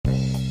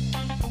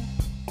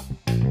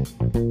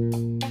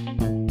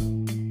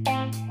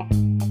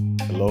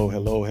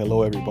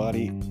Hello,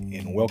 everybody,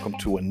 and welcome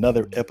to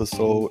another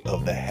episode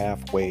of the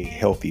Halfway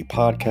Healthy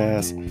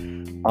Podcast.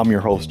 I'm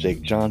your host,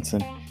 Jake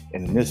Johnson,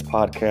 and in this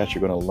podcast,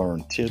 you're going to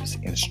learn tips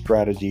and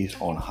strategies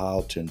on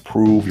how to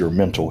improve your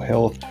mental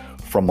health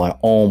from my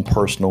own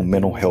personal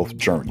mental health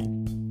journey.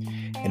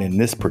 And in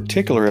this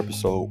particular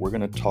episode, we're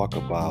going to talk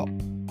about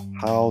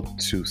how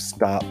to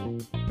stop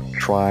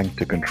trying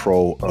to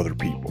control other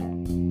people.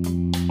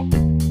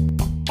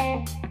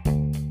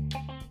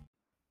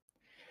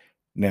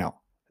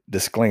 Now,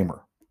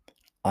 disclaimer,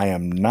 I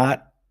am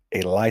not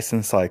a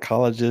licensed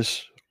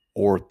psychologist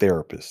or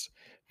therapist.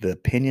 The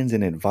opinions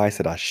and advice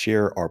that I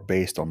share are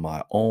based on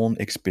my own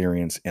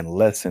experience and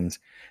lessons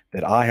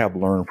that I have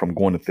learned from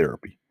going to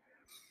therapy.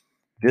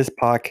 This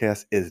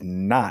podcast is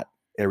not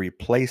a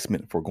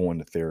replacement for going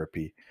to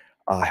therapy.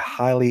 I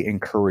highly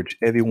encourage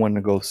everyone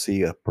to go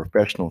see a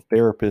professional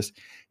therapist.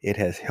 It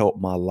has helped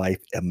my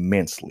life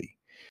immensely.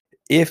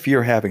 If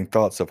you're having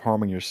thoughts of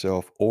harming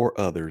yourself or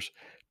others,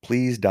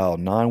 please dial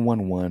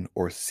 911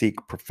 or seek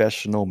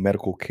professional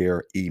medical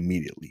care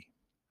immediately.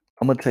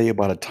 I'm going to tell you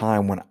about a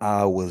time when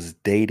I was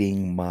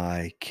dating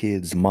my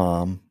kid's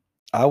mom.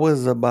 I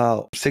was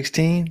about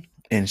 16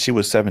 and she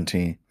was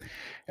 17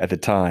 at the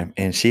time.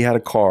 And she had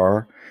a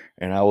car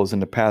and I was in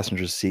the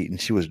passenger seat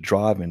and she was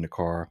driving the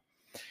car.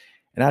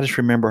 And I just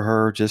remember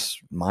her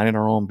just minding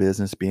her own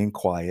business, being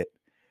quiet.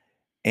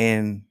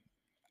 And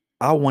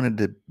I wanted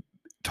to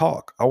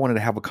talk. I wanted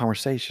to have a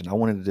conversation.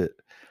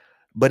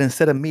 But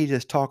instead of me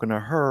just talking to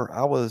her,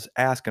 I was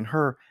asking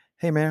her,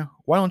 "Hey man,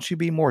 why don't you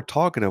be more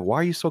talkative? Why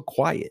are you so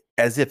quiet?"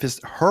 As if it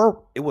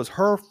was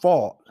her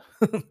fault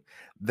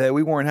that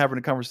we weren't having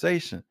a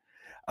conversation.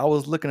 I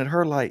was looking at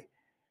her like,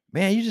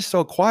 "Man, you're just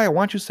so quiet.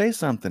 Why don't you say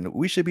something?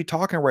 We should be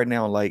talking right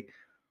now. Like,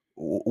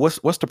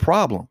 what's the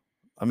problem?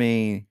 I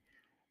mean,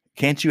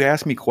 can't you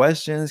ask me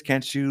questions?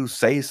 Can't you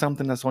say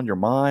something that's on your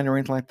mind or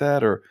anything like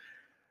that?" Or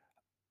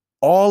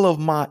all of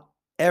my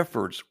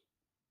efforts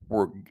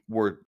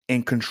were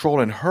in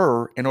controlling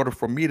her in order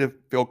for me to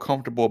feel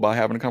comfortable about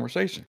having a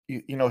conversation.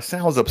 It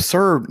sounds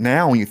absurd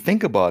now when you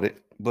think about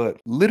it, but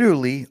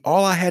literally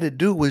all I had to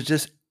do was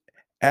just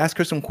ask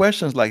her some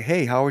questions like,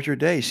 "Hey, how was your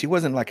day?" She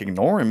wasn't like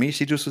ignoring me.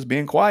 She just was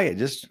being quiet,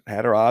 just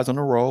had her eyes on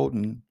the road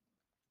and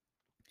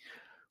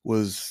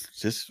was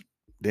just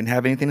didn't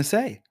have anything to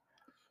say.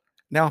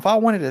 Now, if I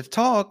wanted to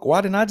talk,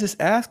 why didn't I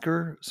just ask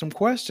her some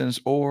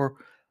questions or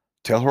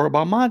tell her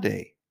about my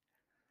day?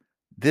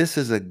 This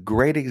is a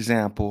great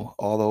example,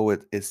 although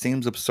it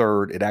seems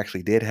absurd, it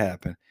actually did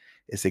happen.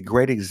 It's a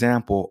great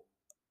example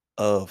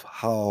of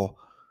how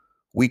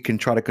we can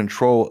try to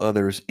control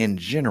others in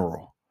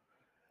general.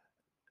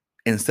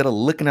 Instead of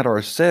looking at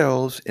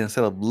ourselves,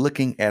 instead of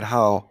looking at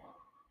how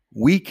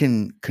we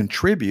can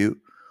contribute,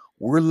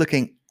 we're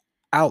looking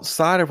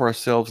outside of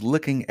ourselves,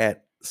 looking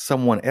at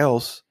someone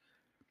else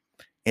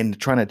and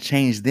trying to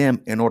change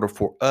them in order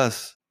for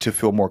us to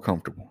feel more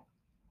comfortable.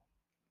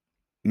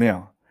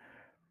 Now,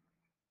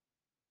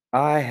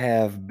 I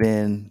have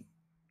been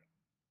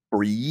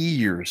for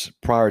years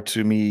prior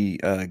to me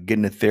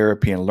getting to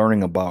therapy and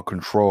learning about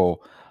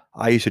control.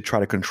 I used to try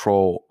to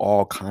control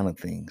all kind of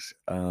things.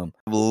 I've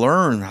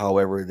learned,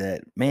 however,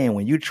 that man,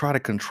 when you try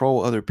to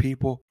control other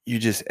people, you're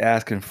just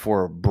asking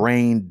for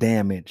brain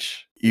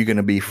damage. You're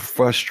gonna be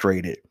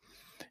frustrated.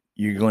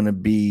 You're gonna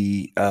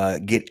be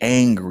get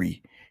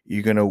angry.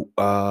 You're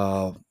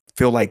gonna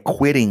feel like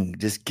quitting,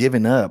 just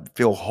giving up,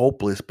 feel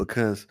hopeless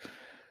because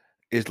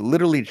it's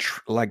literally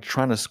like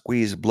trying to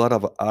squeeze blood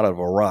out of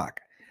a rock.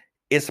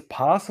 It's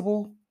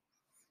possible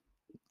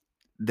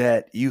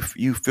that you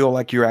feel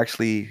like you're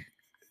actually,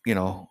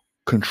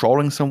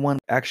 controlling someone.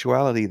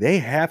 Actuality, they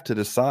have to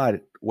decide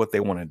what they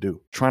want to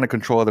do. Trying to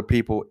control other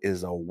people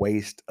is a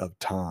waste of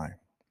time.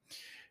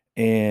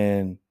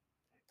 And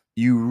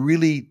you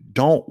really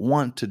don't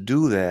want to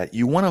do that.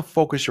 You want to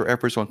focus your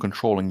efforts on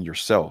controlling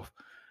yourself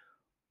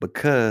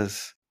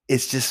because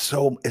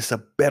it's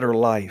a better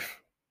life.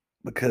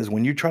 Because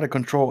when you try to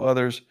control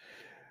others,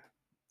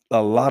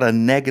 a lot of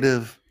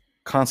negative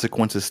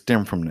consequences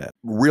stem from that.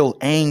 Real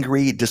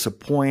angry,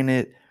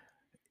 disappointed,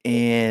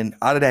 and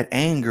out of that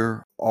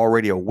anger,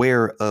 already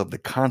aware of the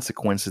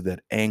consequences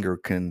that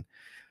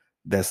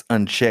that's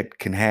unchecked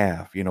can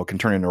have. Can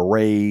turn into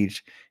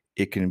rage.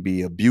 It can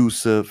be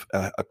abusive,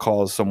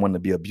 cause someone to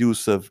be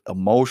abusive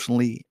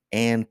emotionally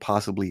and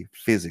possibly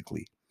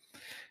physically.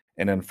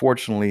 And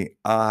unfortunately,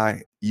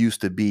 I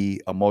used to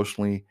be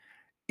emotionally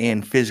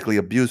and physically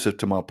abusive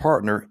to my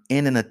partner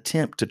in an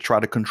attempt to try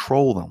to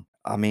control them.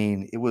 I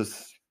mean, it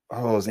was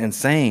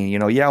insane.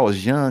 Yeah, I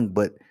was young,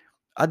 but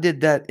I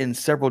did that in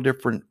several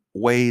different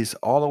ways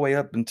all the way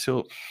up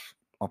until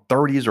my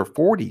 30s or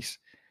 40s.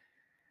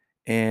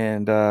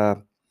 And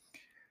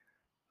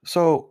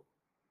so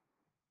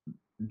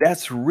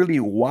that's really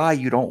why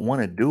you don't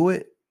want to do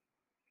it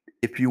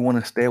if you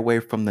want to stay away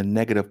from the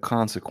negative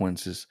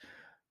consequences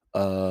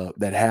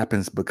that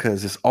happens,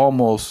 because it's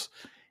almost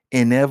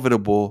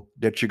inevitable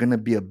that you're going to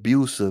be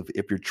abusive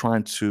if you're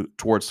trying to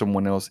towards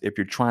someone else, if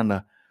you're trying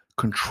to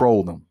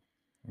control them.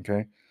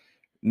 Okay.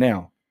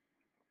 Now,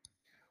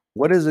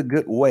 what is a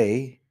good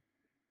way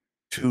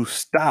to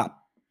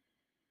stop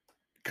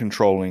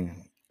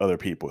controlling other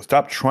people?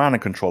 Stop trying to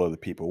control other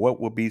people. What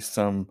would be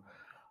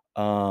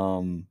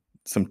um,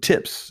 some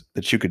tips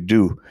that you could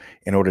do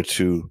in order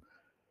to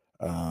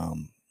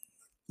um,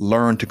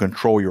 learn to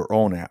control your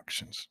own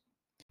actions?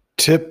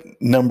 Tip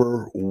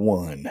number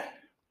one: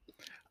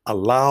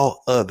 allow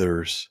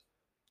others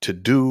to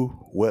do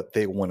what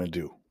they want to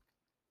do.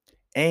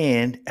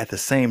 And at the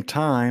same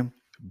time,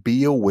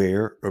 be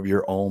aware of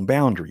your own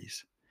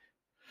boundaries.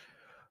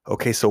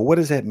 Okay, so what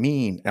does that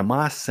mean? Am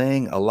I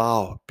saying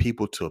allow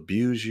people to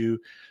abuse you,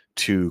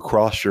 to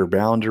cross your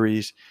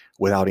boundaries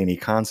without any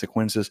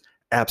consequences?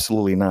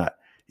 Absolutely not.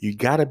 You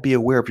got to be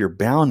aware of your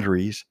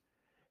boundaries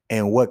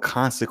and what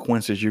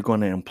consequences you're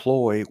going to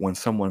employ when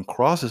someone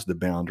crosses the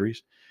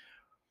boundaries.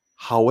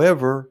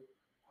 However,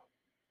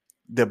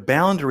 the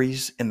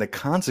boundaries and the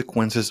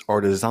consequences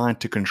are designed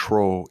to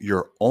control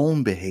your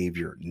own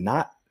behavior,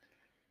 not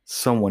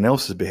someone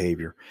else's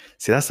behavior.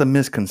 See, that's a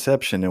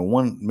misconception. And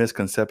one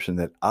misconception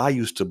that I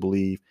used to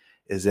believe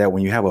is that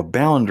when you have a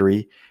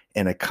boundary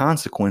and the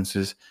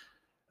consequences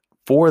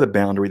for the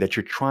boundary, that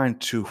you're trying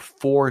to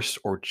force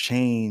or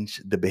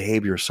change the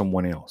behavior of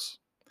someone else.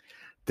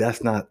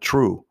 That's not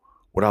true.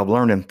 What I've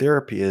learned in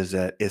therapy is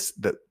that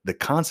the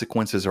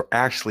consequences are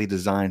actually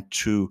designed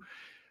to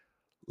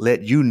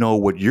let you know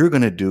what you're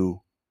going to do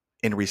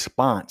in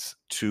response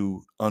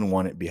to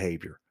unwanted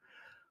behavior.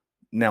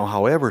 Now,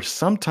 however,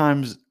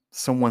 sometimes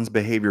someone's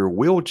behavior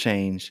will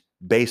change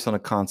based on a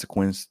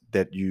consequence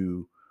that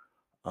you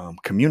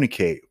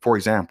communicate. For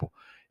example,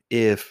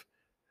 if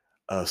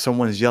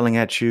someone's yelling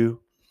at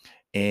you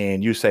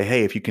and you say,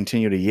 "Hey, if you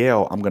continue to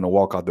yell, I'm going to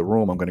walk out the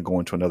room. I'm going to go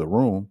into another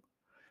room."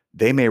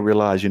 They may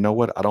realize, you know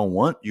what? I don't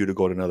want you to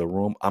go to another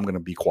room. I'm going to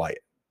be quiet.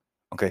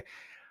 Okay.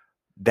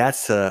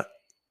 That's a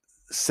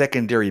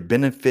secondary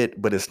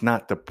benefit, but it's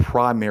not the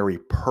primary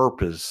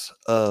purpose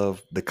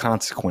of the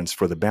consequence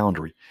for the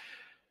boundary.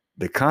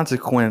 The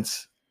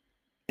consequence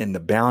in the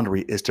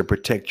boundary is to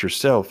protect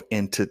yourself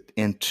and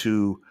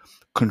to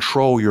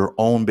control your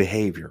own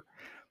behavior.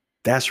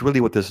 That's really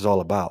what this is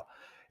all about.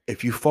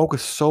 If you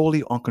focus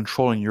solely on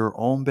controlling your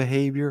own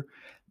behavior,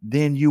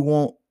 then you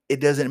won't, it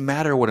doesn't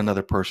matter what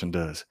another person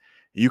does.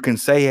 You can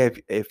say,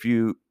 if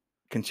you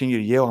continue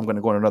to yell, I'm going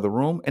to go in another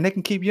room, and they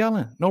can keep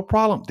yelling, no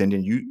problem. Then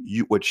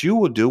you what you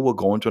will do will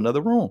go into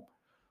another room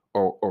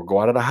or go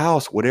out of the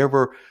house,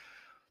 whatever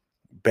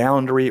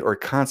boundary or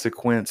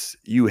consequence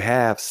you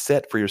have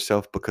set for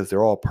yourself, because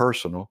they're all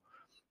personal.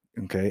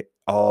 Okay.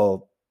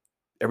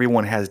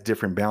 Everyone has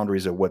different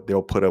boundaries of what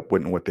they'll put up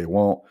with and what they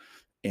won't,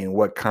 and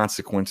what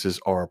consequences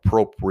are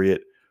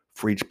appropriate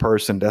for each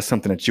person. That's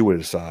something that you would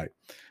decide.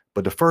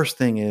 But the first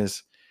thing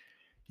is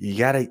you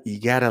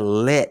gotta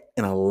let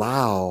and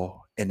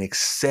allow and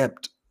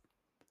accept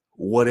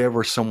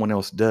whatever someone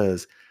else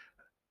does.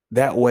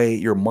 That way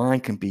your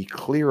mind can be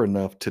clear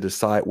enough to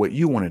decide what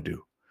you want to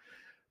do.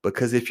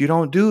 Because if you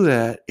don't do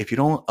that, if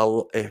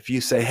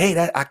you say, "Hey,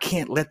 that I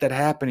can't let that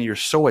happen," and you're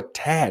so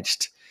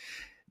attached,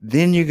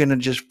 then you're gonna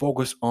just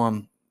focus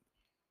on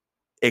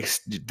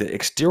the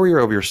exterior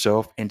of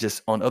yourself and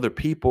just on other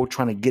people,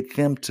 trying to get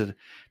them to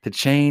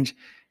change,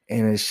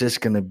 and it's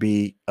just going to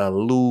be a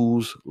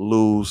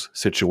lose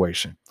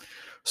situation.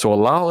 So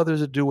allow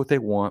others to do what they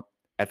want.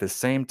 At the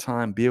same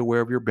time, be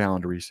aware of your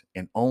boundaries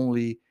and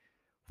only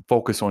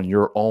focus on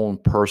your own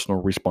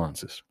personal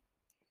responses.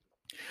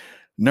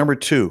 Number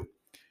two,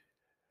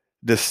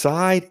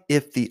 decide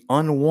if the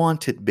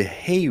unwanted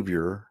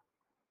behavior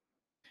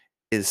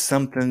is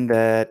something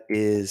that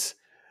is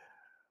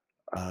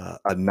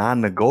a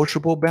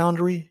non-negotiable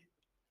boundary,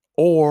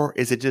 or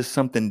is it just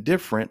something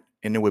different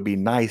and it would be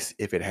nice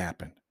if it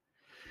happened?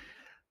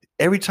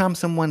 Every time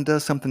someone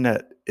does something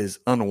that is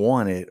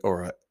unwanted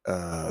or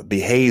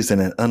behaves in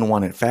an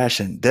unwanted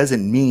fashion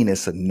doesn't mean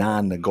it's a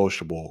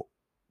non-negotiable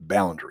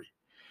boundary.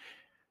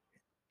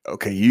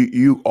 Okay,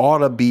 you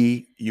want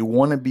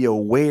to be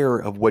aware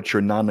of what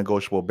your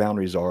non-negotiable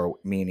boundaries are,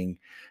 meaning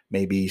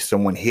maybe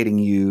someone hitting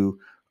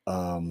you,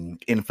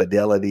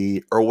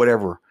 infidelity, or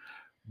whatever.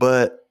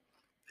 But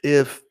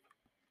if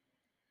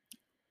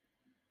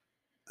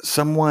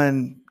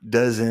someone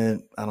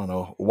doesn't, I don't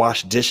know,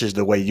 wash dishes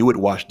the way you would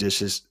wash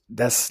dishes,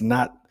 that's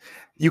not,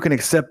 you can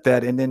accept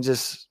that and then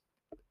just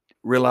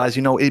realize,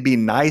 it'd be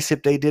nice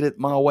if they did it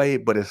my way,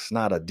 but it's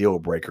not a deal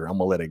breaker. I'm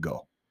gonna let it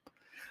go.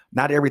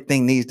 Not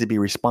everything needs to be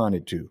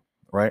responded to,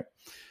 right?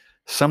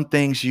 Some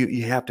things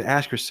you have to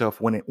ask yourself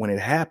when it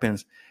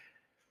happens,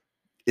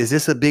 is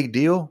this a big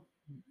deal?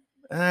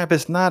 If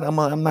it's not, I'm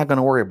not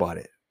gonna worry about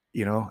it.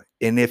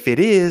 And if it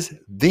is,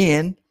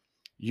 then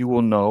you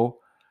will know,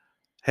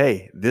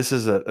 hey, this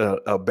is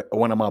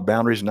one of my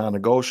boundaries,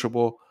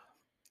 non-negotiable.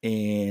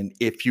 And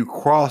if you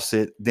cross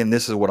it, then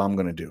this is what I'm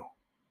going to do.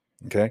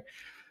 Okay.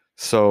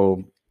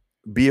 So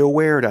be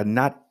aware that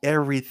not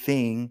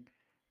everything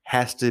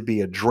has to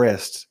be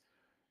addressed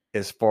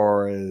as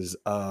far as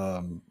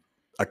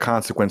a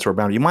consequence or a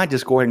boundary. You might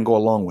just go ahead and go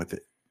along with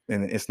it,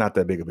 and it's not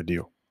that big of a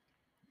deal.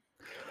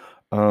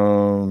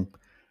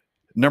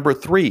 Number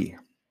three,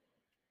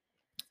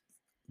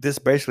 this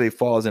basically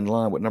falls in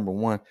line with number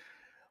one.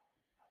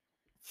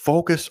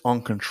 Focus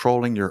on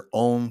controlling your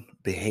own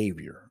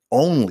behavior,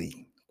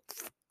 only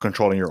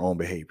controlling your own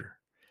behavior.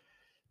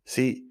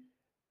 See,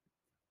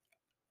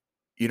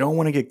 you don't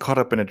want to get caught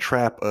up in a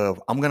trap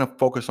of, I'm going to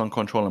focus on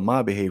controlling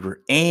my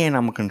behavior and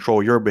I'm going to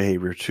control your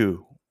behavior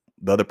too,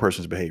 the other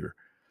person's behavior.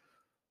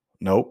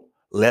 Nope.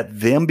 Let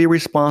them be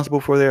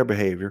responsible for their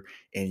behavior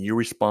and you're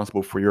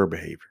responsible for your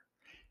behavior.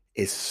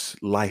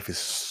 Life is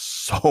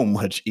so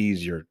much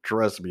easier,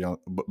 trust me,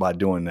 by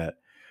doing that.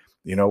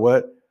 You know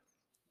what?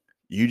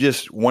 You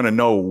just want to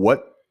know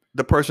what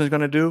the person is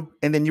going to do,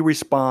 and then you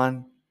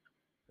respond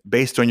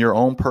based on your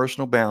own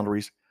personal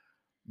boundaries,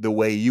 the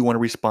way you want to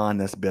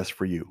respond that's best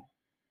for you.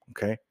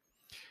 Okay.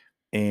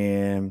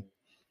 And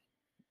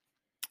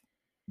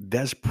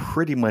that's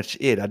pretty much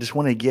it. I just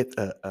want to get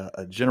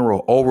a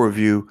general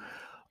overview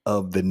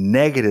of the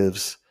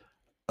negatives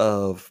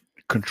of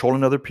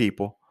controlling other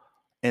people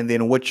and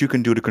then what you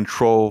can do to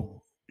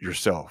control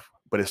yourself.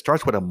 But it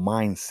starts with a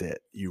mindset.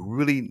 You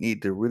really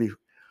need to really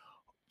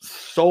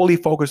solely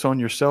focus on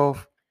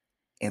yourself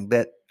and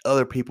let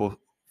other people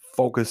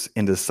focus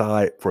and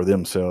decide for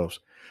themselves.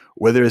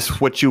 Whether it's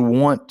what you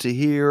want to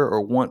hear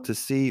or want to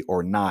see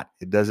or not,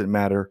 it doesn't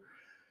matter.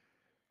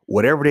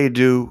 Whatever they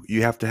do,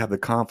 you have to have the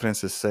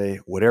confidence to say,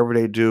 whatever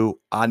they do,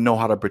 I know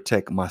how to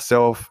protect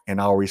myself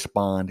and I'll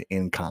respond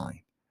in kind.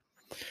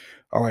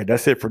 All right,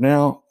 that's it for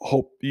now.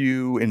 Hope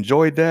you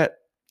enjoyed that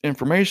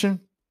information.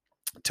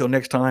 Till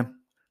next time,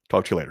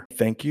 talk to you later.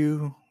 Thank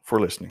you for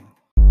listening.